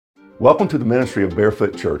Welcome to the ministry of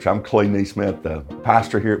Barefoot Church. I'm Clay Neesmith, the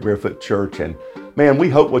pastor here at Barefoot Church, and man, we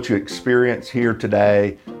hope what you experience here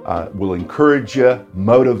today will encourage you,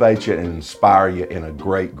 motivate you, and inspire you in a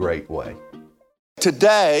great, great way.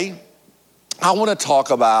 Today, I want to talk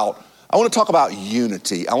about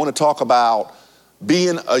unity. I want to talk about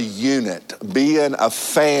being a unit, being a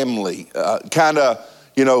family,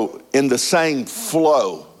 in the same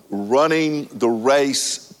flow, running the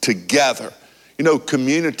race together. You know,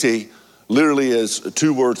 community literally is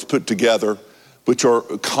two words put together, which are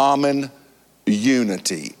common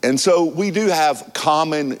unity. And so we do have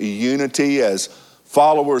common unity as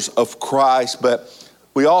followers of Christ, but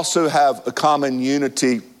we also have a common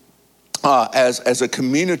unity as a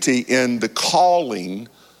community in the calling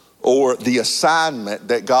or the assignment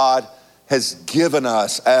that God has given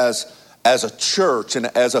us as a church and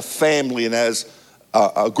as a family and as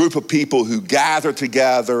a group of people who gather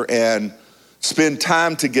together and spend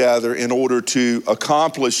time together in order to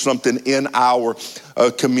accomplish something in our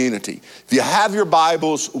community. If you have your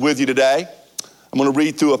Bibles with you today, I'm going to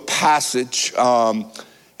read through a passage, and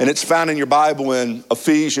it's found in your Bible in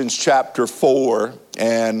Ephesians chapter 4,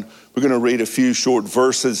 and we're going to read a few short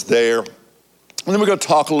verses there. And then we're going to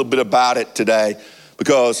talk a little bit about it today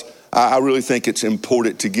because I really think it's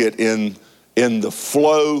important to get in the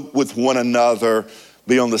flow with one another,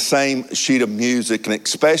 be on the same sheet of music, and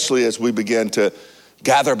especially as we begin to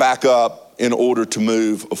gather back up in order to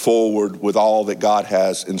move forward with all that God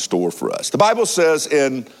has in store for us. The Bible says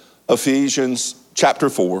in Ephesians chapter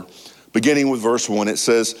 4, beginning with verse 1, it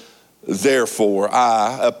says, "Therefore,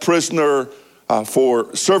 I, a prisoner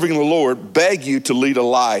for serving the Lord, beg you to lead a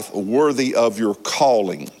life worthy of your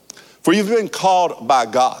calling. For you've been called by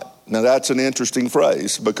God." Now that's an interesting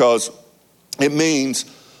phrase because it means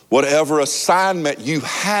whatever assignment you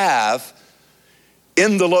have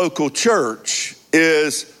in the local church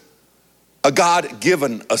is a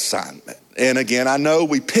God-given assignment. And again, I know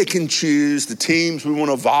we pick and choose the teams we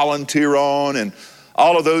want to volunteer on and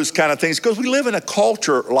all of those kind of things because we live in a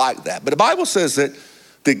culture like that. But the Bible says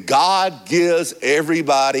that God gives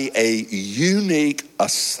everybody a unique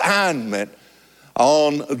assignment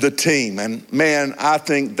on the team. And man, I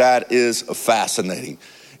think that is fascinating.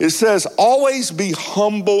 It says, "Always be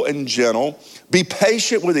humble and gentle, be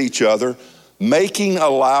patient with each other, making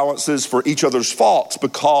allowances for each other's faults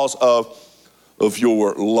because of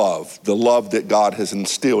your love," the love that God has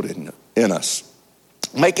instilled in us.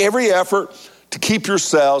 "Make every effort to keep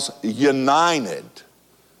yourselves united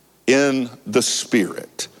in the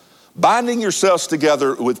Spirit, binding yourselves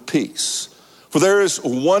together with peace. For there is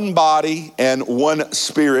one body and one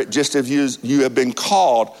Spirit, just as you have been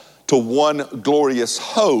called to one glorious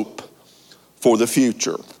hope for the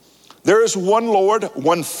future. There is one Lord,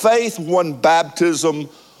 one faith, one baptism,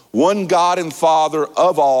 one God and Father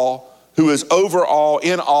of all, who is over all,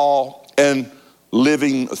 in all, and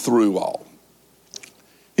living through all."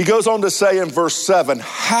 He goes on to say in verse 7,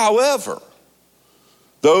 "However,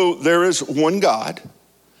 though there is one God,"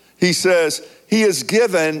 he says, "He has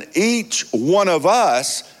given each one of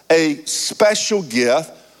us a special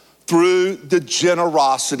gift through the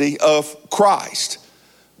generosity of Christ.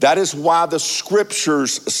 That is why the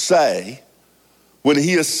scriptures say, when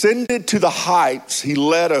he ascended to the heights, he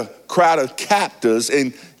led a crowd of captives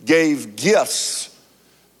and gave gifts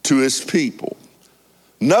to his people."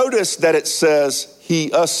 Notice that it says he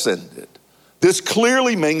ascended. This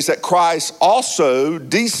clearly means that Christ also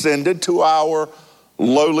descended to our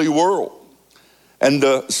lowly world. And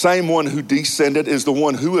the same one who descended is the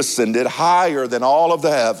one who ascended higher than all of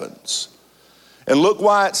the heavens. And look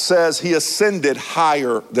why it says he ascended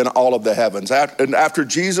higher than all of the heavens. And after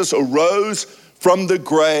Jesus arose from the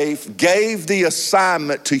grave, gave the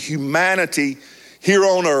assignment to humanity here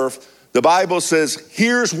on earth, the Bible says,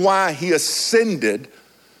 here's why he ascended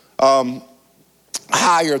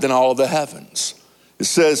higher than all of the heavens. It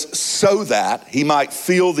says, so that he might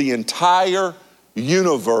fill the entire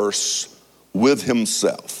universe with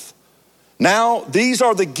himself. Now, these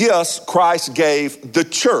are the gifts Christ gave the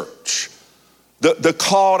church, the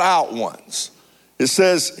called out ones. It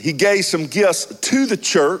says he gave some gifts to the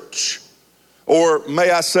church, or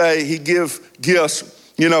may I say he give gifts,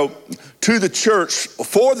 to the church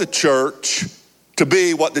for the church to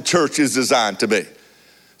be what the church is designed to be.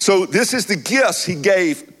 So this is the gifts he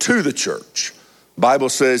gave to the church. The Bible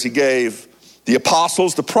says he gave the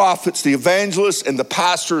apostles, the prophets, the evangelists, and the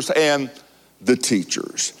pastors, and the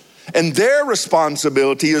teachers. And their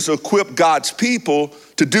responsibility is to equip God's people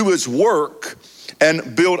to do his work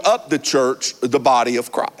and build up the church, the body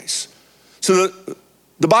of Christ. So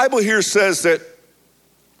the Bible here says that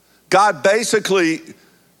God basically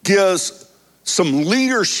gives some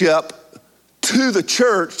leadership to the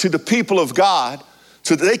church, to the people of God,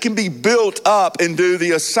 so that they can be built up and do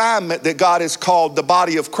the assignment that God has called the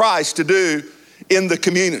body of Christ to do in the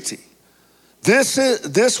community.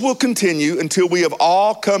 This will continue until we have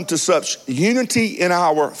all come to such unity in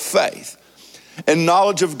our faith and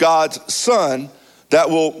knowledge of God's Son that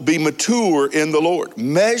will be mature in the Lord,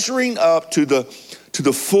 measuring up to the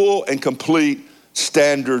full and complete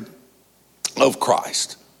standard of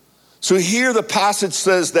Christ. So here the passage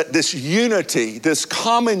says that this unity, this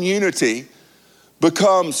common unity,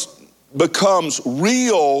 becomes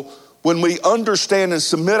real when we understand and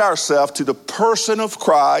submit ourselves to the person of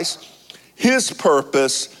Christ, his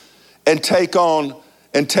purpose, and take on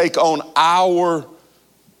our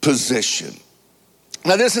position.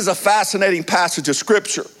 Now, this is a fascinating passage of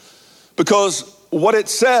scripture because what it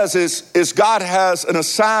says is God has an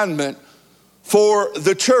assignment for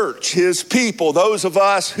the church, his people, those of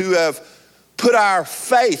us who have put our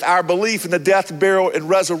faith, our belief in the death, burial, and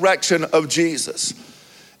resurrection of Jesus.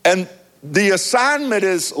 And the assignment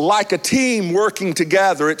is like a team working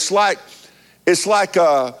together. It's like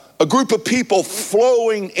a group of people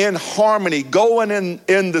flowing in harmony, going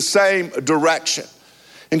in the same direction.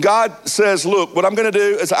 And God says, look, what I'm going to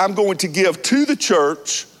do is I'm going to give to the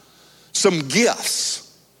church some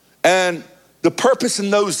gifts. And the purpose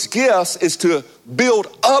in those gifts is to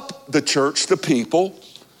build up the church, the people,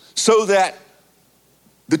 so that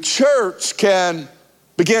the church can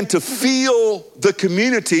begin to fill the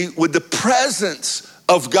community with the presence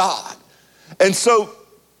of God. And so,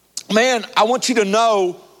 man, I want you to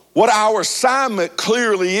know what our assignment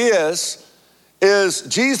clearly is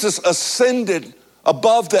Jesus ascended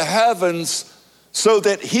above the heavens so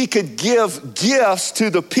that he could give gifts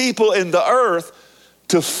to the people in the earth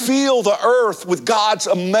to fill the earth with God's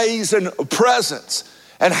amazing presence.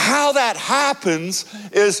 And how that happens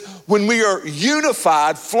is when we are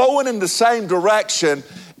unified, flowing in the same direction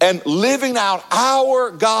and living out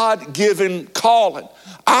our God-given calling,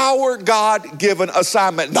 our God-given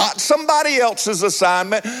assignment, not somebody else's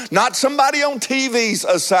assignment, not somebody on TV's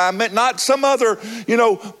assignment, not some other,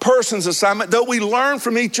 person's assignment, though we learn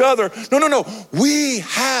from each other. No. We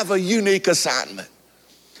have a unique assignment.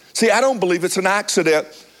 See, I don't believe it's an accident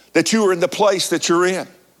that you are in the place that you're in.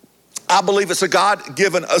 I believe it's a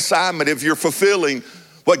God-given assignment if you're fulfilling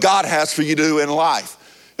what God has for you to do in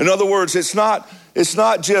life. In other words, it's not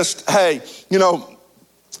just, hey,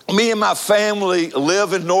 me and my family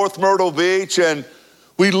live in North Myrtle Beach and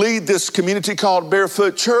we lead this community called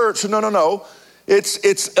Barefoot Church. No.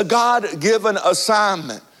 It's a God-given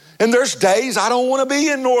assignment. And there's days I don't want to be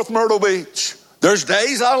in North Myrtle Beach. There's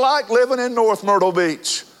days I like living in North Myrtle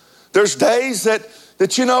Beach. There's days that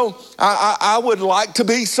I would like to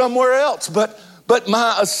be somewhere else. But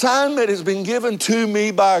my assignment has been given to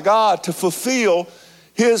me by God to fulfill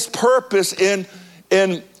his purpose in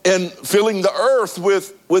filling the earth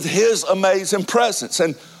with his amazing presence.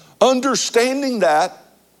 And understanding that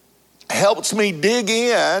helps me dig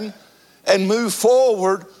in and move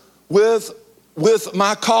forward with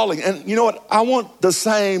my calling. And you know what? I want the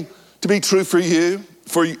same to be true for you,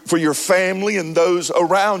 for your family and those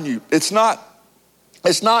around you. It's not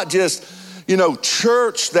just,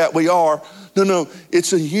 church that we are. No,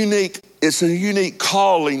 it's a unique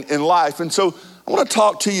calling in life. And so I want to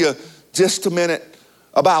talk to you just a minute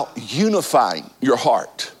about unifying your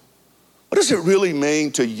heart. What does it really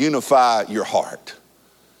mean to unify your heart?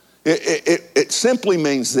 It simply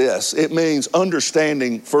means this. It means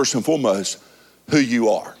understanding, first and foremost, who you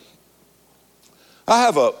are. I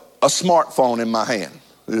have a smartphone in my hand.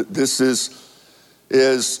 This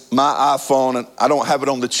is my iPhone, and I don't have it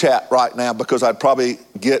on the chat right now because I'd probably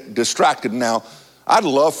get distracted now. I'd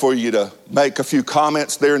love for you to make a few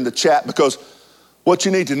comments there in the chat, because what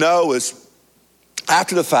you need to know is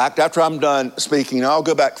after the fact, after I'm done speaking, I'll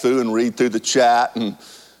go back through and read through the chat and,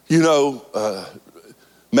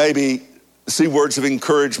 maybe see words of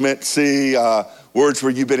encouragement, see words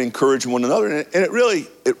where you've been encouraging one another. And it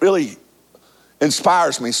really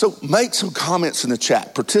inspires me. So make some comments in the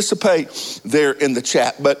chat. Participate there in the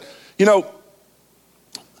chat. But,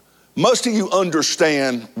 most of you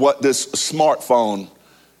understand what this smartphone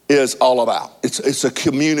is all about. It's a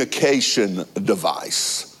communication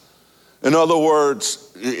device. In other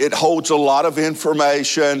words, it holds a lot of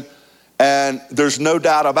information, and there's no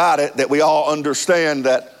doubt about it that we all understand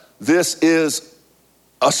that this is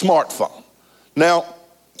a smartphone. Now,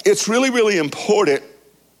 it's really, really important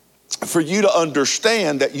for you to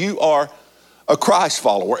understand that you are a Christ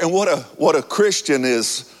follower and what a Christian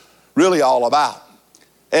is really all about.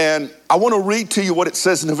 And I want to read to you what it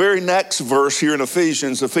says in the very next verse here in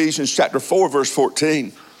Ephesians chapter 4, verse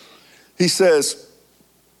 14. He says,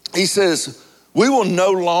 we will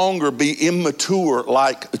no longer be immature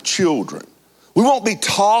like children. We won't be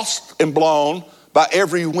tossed and blown by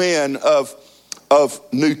every wind of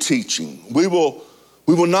new teaching. We will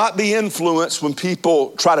not be influenced when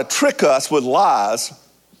people try to trick us with lies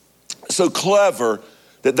so clever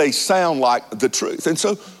that they sound like the truth. And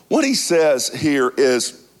so what he says here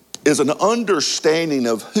is an understanding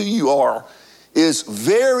of who you are is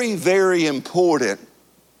very, very important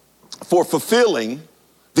for fulfilling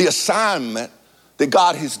the assignment that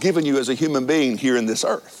God has given you as a human being here in this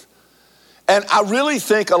earth. And I really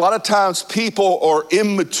think a lot of times people are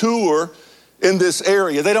immature in this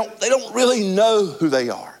area. They don't really know who they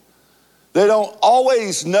are. They don't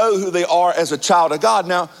always know who they are as a child of God.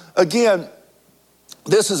 Now, again,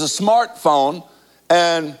 this is a smartphone,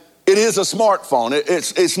 and it is a smartphone.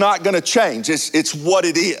 It's not going to change. It's what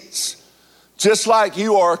it is. Just like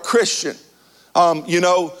you are a Christian,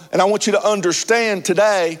 and I want you to understand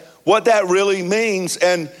today what that really means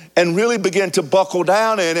and really begin to buckle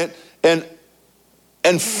down in it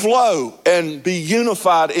and flow and be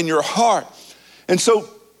unified in your heart. And so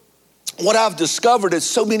what I've discovered is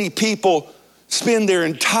so many people spend their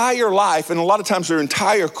entire life, and a lot of times their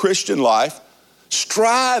entire Christian life,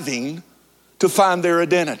 striving to find their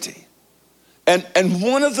identity. And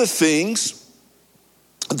one of the things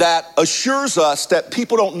that assures us that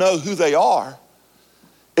people don't know who they are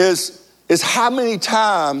is how many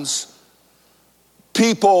times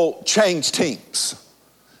people change teams.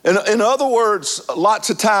 In other words, lots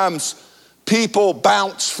of times people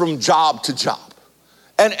bounce from job to job.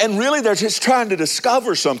 And really they're just trying to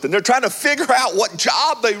discover something. They're trying to figure out what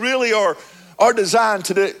job they really are designed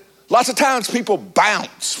to do. Lots of times people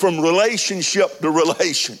bounce from relationship to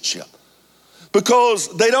relationship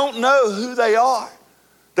because they don't know who they are.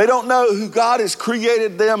 They don't know who God has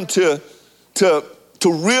created them to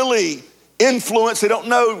really influence. They don't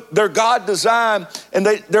know their God design, and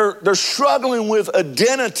they're struggling with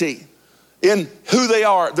identity in who they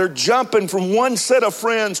are. They're jumping from one set of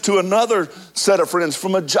friends to another set of friends,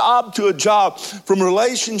 from a job to a job, from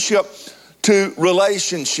relationship to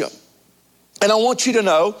relationship. And I want you to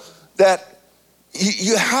know that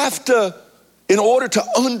you have to, in order to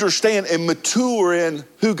understand and mature in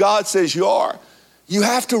who God says you are, you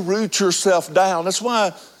have to root yourself down. That's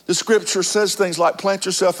why the scripture says things like plant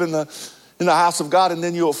yourself in the house of God and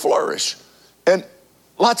then you'll flourish. And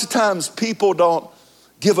lots of times people don't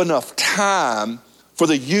give enough time for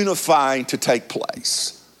the unifying to take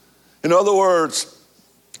place. In other words,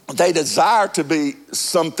 they desire to be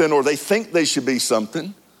something, or they think they should be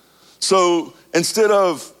something. So instead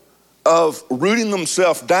of rooting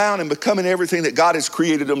themselves down and becoming everything that God has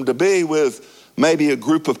created them to be with maybe a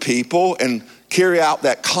group of people and carry out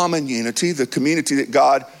that common unity, the community that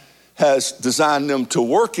God has designed them to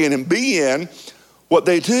work in and be in, what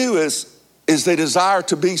they do is they desire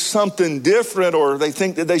to be something different, or they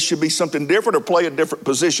think that they should be something different or play a different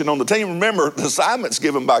position on the team. Remember, the assignment's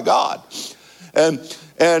given by God.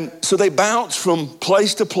 And so they bounce from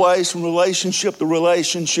place to place, from relationship to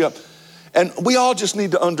relationship. And we all just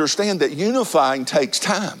need to understand that unifying takes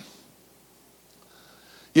time.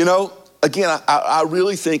 Again, I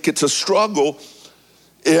really think it's a struggle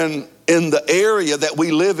in the area that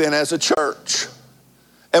we live in as a church.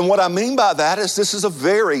 And what I mean by that is this is a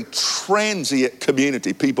very transient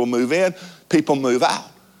community. People move in, people move out.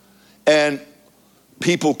 And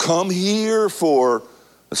people come here for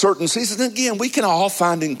a certain season. And again, we can all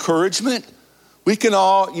find encouragement. We can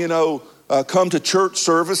all, come to church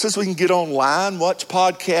services. We can get online, watch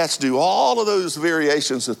podcasts, do all of those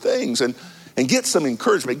variations of things and get some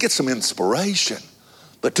encouragement, get some inspiration.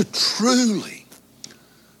 But to truly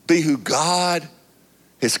be who God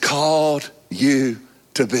has called you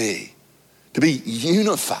to be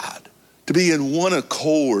unified, to be in one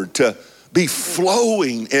accord, to be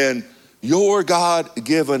flowing in your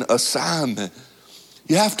God-given assignment.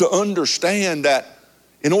 You have to understand that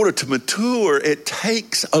in order to mature, it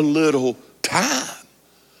takes a little time.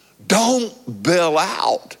 Don't bail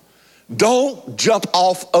out. Don't jump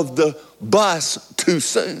off of the bus too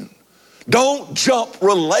soon. Don't jump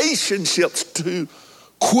relationships too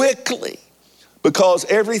quickly because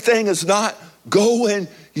everything is not going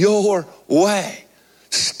your way.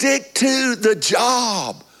 Stick to the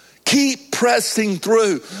job. Keep pressing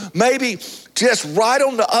through. Maybe just right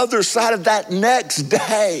on the other side of that next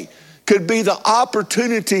day could be the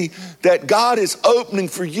opportunity that God is opening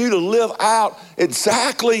for you to live out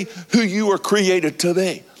exactly who you were created to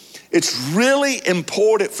be. it's really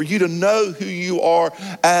important for you to know who you are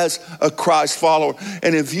as a Christ follower.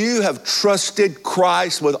 And if you have trusted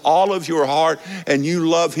Christ with all of your heart and you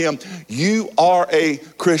love him, you are a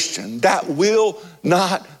Christian. That will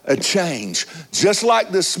not change. Just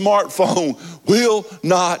like the smartphone will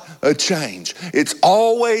not change. It's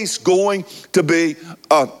always going to be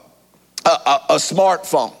a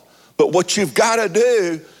smartphone. But what you've got to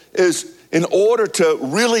do is, in order to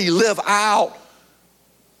really live out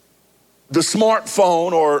the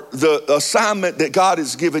smartphone or the assignment that God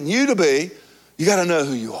has given you to be, you got to know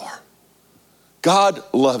who you are. God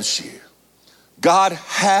loves you. God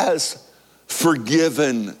has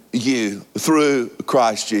forgiven you through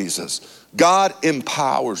Christ Jesus. God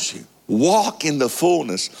empowers you. Walk in the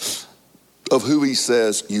fullness of who he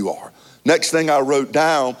says you are. Next thing I wrote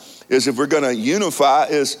down is, if we're going to unify,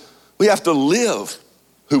 is we have to live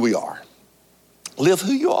who we are. Live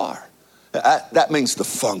who you are. That means the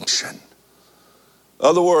function. In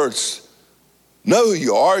other words, know who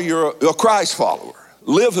you are. You're a Christ follower.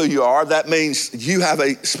 Live who you are. That means you have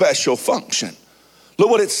a special function. Look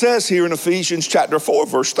what it says here in Ephesians chapter 4,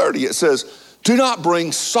 verse 30. It says, do not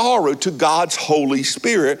bring sorrow to God's Holy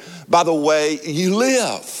Spirit by the way you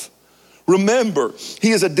live. Remember,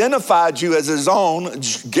 he has identified you as his own,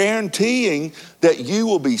 guaranteeing that you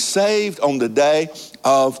will be saved on the day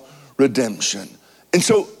of redemption. And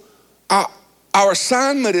so our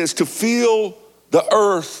assignment is to fill the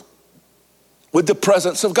earth with the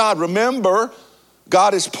presence of God. Remember,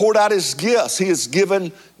 God has poured out his gifts. He has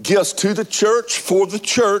given gifts to the church, for the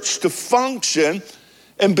church to function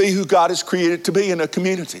and be who God has created to be in a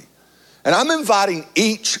community. And I'm inviting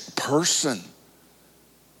each person,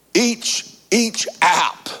 each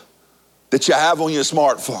app that you have on your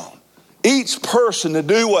smartphone, each person to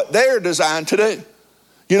do what they're designed to do.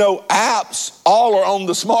 You know, apps all are on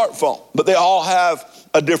the smartphone, but they all have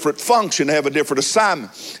a different function. They have a different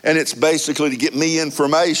assignment. And it's basically to get me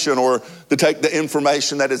information, or to take the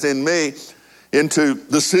information that is in me into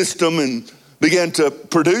the system and begin to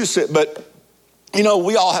produce it. But, you know,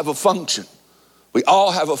 we all have a function. We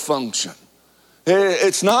all have a function.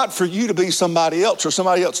 It's not for you to be somebody else or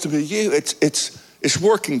somebody else to be you. It's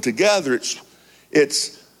working together.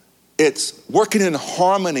 It's working in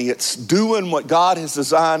harmony. It's doing what God has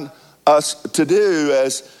designed us to do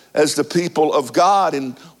as the people of God,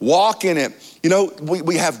 and walk in it. You know,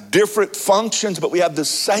 we have different functions, but we have the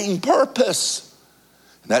same purpose.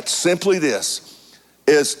 And that's simply this,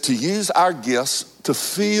 is to use our gifts to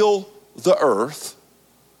fill the earth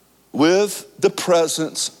with the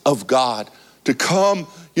presence of God, to come,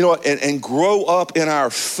 you know, and grow up in our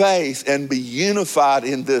faith and be unified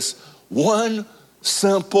in this one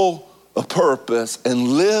simple purpose, and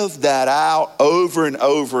live that out over and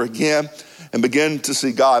over again, and begin to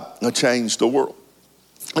see God change the world.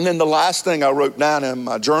 And then the last thing I wrote down in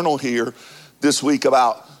my journal here this week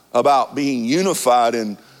about being unified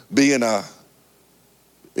and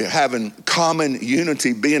having common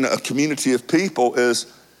unity, being a community of people is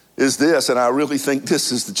this, and I really think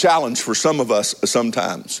this is the challenge for some of us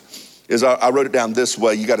sometimes, is I wrote it down this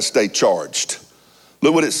way: you got to stay charged.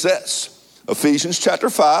 Look what it says. Ephesians chapter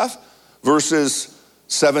 5, verses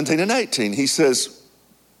 17 and 18. He says,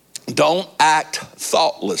 don't act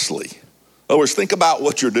thoughtlessly. In other words, think about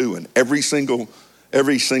what you're doing every single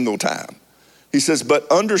time. He says, but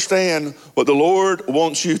understand what the Lord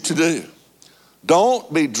wants you to do.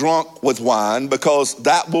 Don't be drunk with wine, because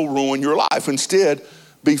that will ruin your life. Instead,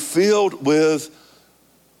 be filled with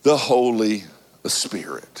the Holy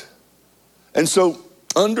Spirit. And so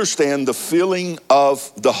understand, the filling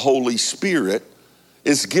of the Holy Spirit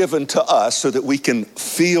is given to us so that we can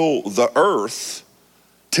fill the earth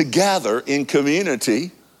together in community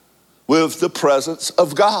with the presence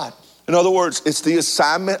of God. In other words, it's the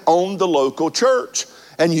assignment on the local church,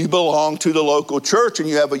 and you belong to the local church and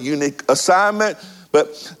you have a unique assignment.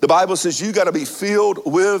 But the Bible says you got to be filled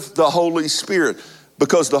with the Holy Spirit,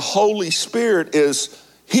 because the Holy Spirit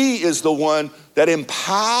he is the one that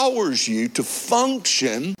empowers you to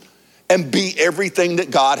function and be everything that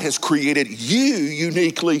God has created you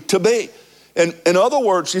uniquely to be. And in other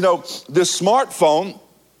words, you know, this smartphone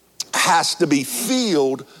has to be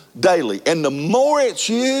filled daily. And the more it's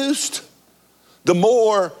used, the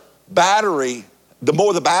more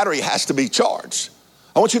the battery has to be charged.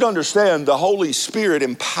 I want you to understand, the Holy Spirit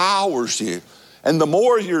empowers you. And the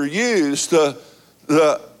more you're used, the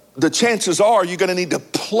chances are you're going to need to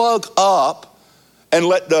plug up and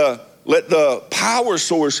let the power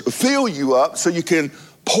source fill you up, so you can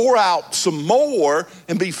pour out some more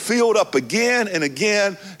and be filled up again and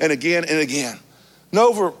again and again and again. And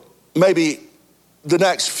over maybe the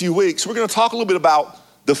next few weeks, we're going to talk a little bit about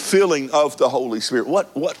the filling of the Holy Spirit,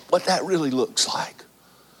 what that really looks like.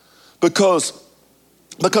 Because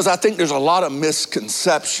I think there's a lot of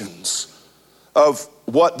misconceptions of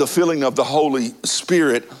what the filling of the Holy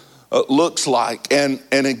Spirit looks like. And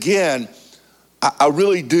again, I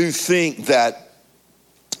really do think that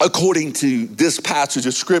according to this passage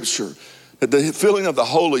of Scripture, that the filling of the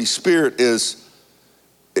Holy Spirit is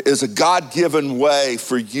a God-given way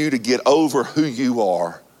for you to get over who you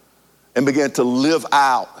are and begin to live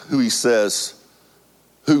out who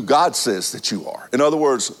God says that you are. In other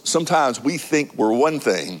words, sometimes we think we're one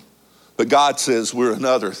thing, but God says we're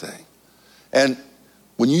another thing. And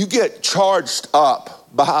when you get charged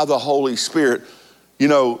up by the Holy Spirit,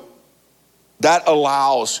 that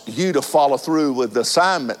allows you to follow through with the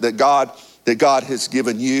assignment that God has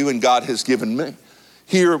given you and God has given me.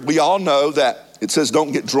 Here, we all know that it says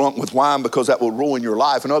don't get drunk with wine because that will ruin your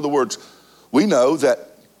life. In other words, we know that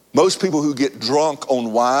most people who get drunk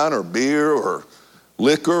on wine or beer or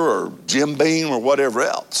liquor or Jim Beam or whatever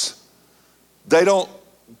else,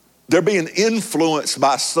 they're being influenced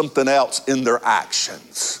by something else in their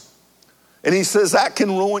actions. And he says that can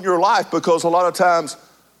ruin your life because a lot of times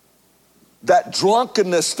that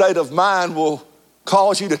drunkenness state of mind will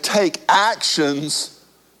cause you to take actions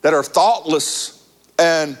that are thoughtless,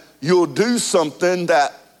 and you'll do something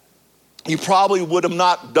that you probably would have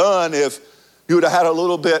not done if you would have had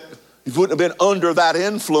you wouldn't have been under that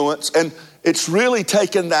influence. And it's really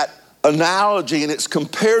taken that analogy and it's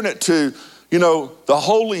comparing it to, the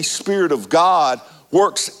Holy Spirit of God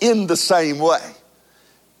works in the same way.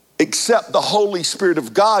 Except the Holy Spirit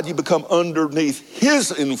of God, you become underneath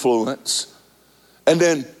his influence, and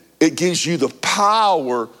then it gives you the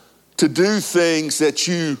power to do things that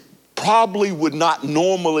you probably would not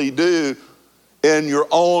normally do in your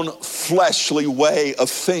own fleshly way of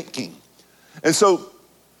thinking. And so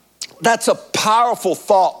that's a powerful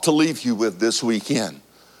thought to leave you with this weekend.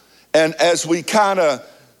 And as we kind of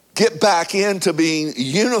get back into being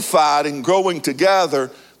unified and growing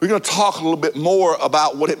together, we're going to talk a little bit more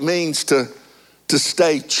about what it means to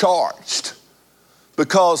stay charged.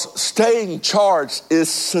 Because staying charged is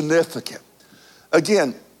significant.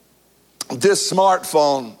 Again, this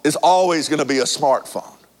smartphone is always going to be a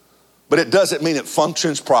smartphone, but it doesn't mean it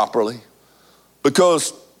functions properly.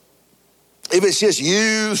 Because if it's just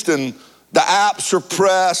used and the apps are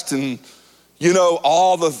pressed and,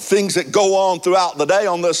 all the things that go on throughout the day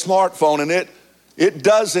on the smartphone, and it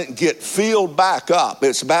doesn't get filled back up,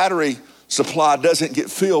 its battery supply doesn't get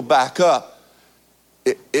filled back up,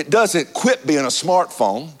 it doesn't quit being a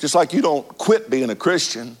smartphone, just like you don't quit being a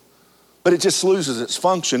Christian, but it just loses its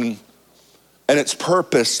function and its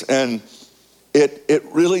purpose, and it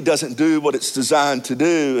really doesn't do what it's designed to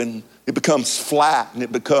do, and it becomes flat, and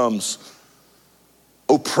it becomes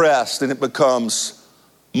oppressed, and it becomes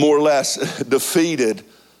more or less defeated.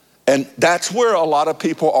 And that's where a lot of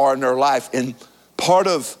people are in their life. And part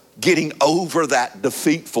of getting over that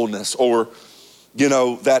defeatfulness or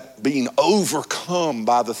that being overcome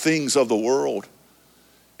by the things of the world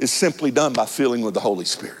is simply done by filling with the Holy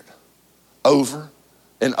Spirit over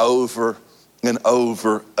and over and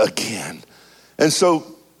over again. And so,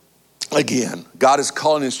 again, God is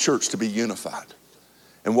calling his church to be unified.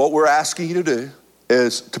 And what we're asking you to do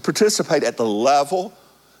is to participate at the level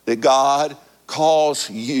that God calls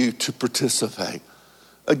you to participate.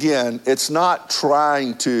 Again, it's not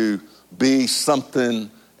trying to be something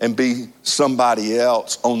and be somebody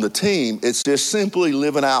else on the team. It's just simply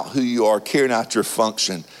living out who you are, carrying out your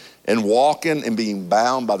function, and walking and being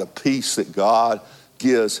bound by the peace that God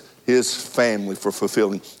gives his family for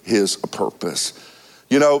fulfilling his purpose.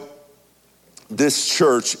 This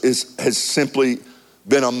church has simply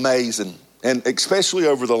been amazing, and especially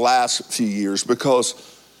over the last few years,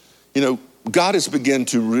 because, God has begun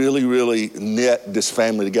to really, really knit this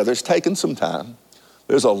family together. It's taken some time.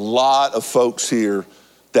 There's a lot of folks here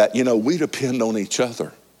that, we depend on each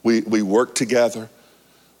other. We work together.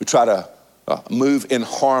 We try to move in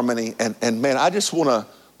harmony. And man, I just want to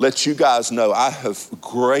let you guys know I have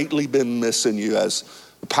greatly been missing you as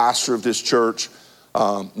the pastor of this church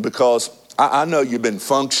because I know you've been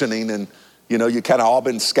functioning and, you kind of all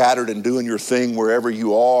been scattered and doing your thing wherever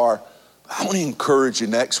you are. I want to encourage you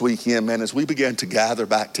next weekend, man, as we begin to gather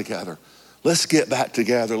back together. Let's get back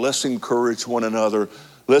together. Let's encourage one another.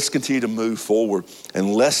 Let's continue to move forward,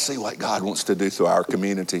 and let's see what God wants to do through our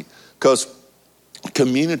community, because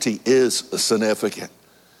community is significant.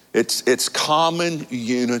 It's common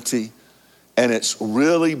unity, and it's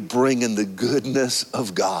really bringing the goodness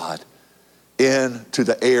of God into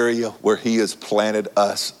the area where he has planted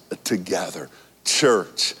us together.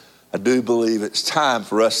 Church, I do believe it's time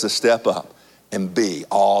for us to step up and be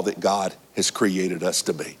all that God has created us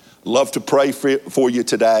to be. Love to pray for you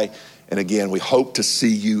today. And again, we hope to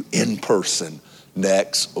see you in person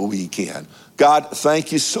next weekend. God,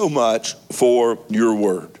 thank you so much for your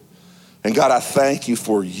word. And God, I thank you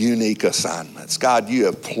for unique assignments. God, you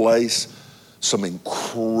have placed some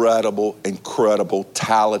incredible,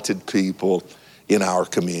 talented people in our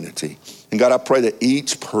community. And God, I pray that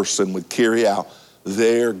each person would carry out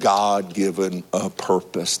their God-given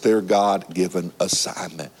purpose, their God-given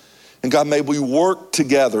assignment. And God, may we work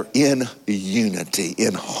together in unity,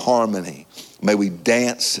 in harmony. May we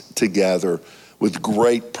dance together with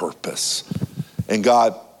great purpose. And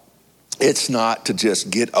God, it's not to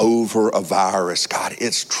just get over a virus. God,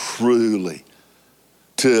 it's truly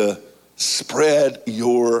to spread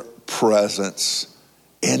your presence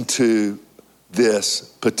into this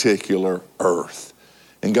particular earth.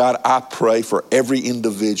 And God, I pray for every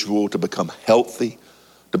individual to become healthy,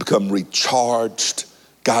 to become recharged,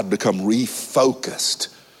 God, become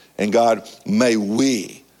refocused. And God, may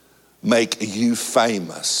we make you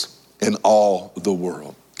famous in all the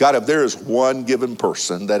world. God, if there is one given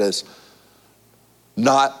person that is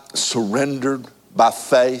not surrendered by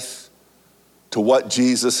faith to what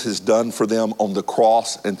Jesus has done for them on the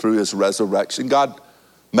cross and through his resurrection, God,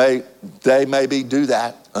 may they maybe do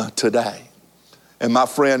that today. And my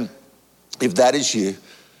friend, if that is you,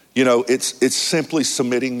 you know, it's simply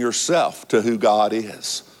submitting yourself to who God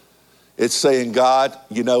is. It's saying, God,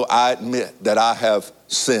 you know, I admit that I have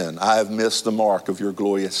sinned. I have missed the mark of your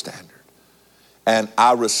glorious standard. And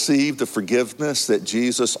I received the forgiveness that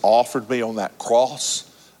Jesus offered me on that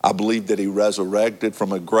cross. I believe that he resurrected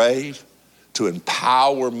from a grave to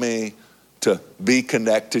empower me to be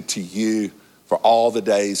connected to you for all the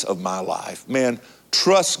days of my life. Man,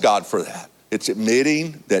 trust God for that. It's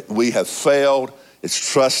admitting that we have failed.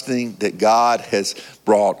 It's trusting that God has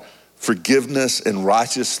brought forgiveness and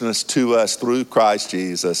righteousness to us through Christ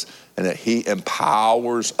Jesus, and that he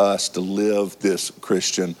empowers us to live this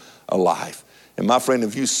Christian life. And my friend,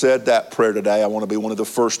 if you said that prayer today, I want to be one of the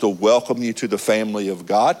first to welcome you to the family of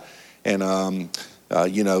God. And,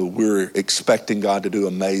 you know, we're expecting God to do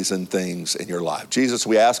amazing things in your life. Jesus,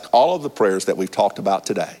 we ask all of the prayers that we've talked about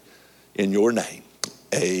today in your name.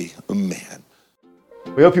 Amen.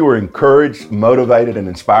 We hope you were encouraged, motivated, and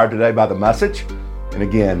inspired today by the message. And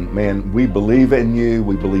again, man, we believe in you.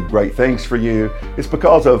 We believe great things for you. It's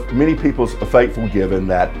because of many people's faithful giving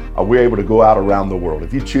that we're able to go out around the world.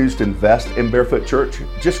 If you choose to invest in Barefoot Church,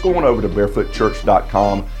 just go on over to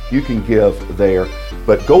barefootchurch.com. You can give there.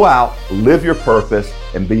 But go out, live your purpose,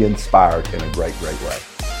 and be inspired in a great, great way.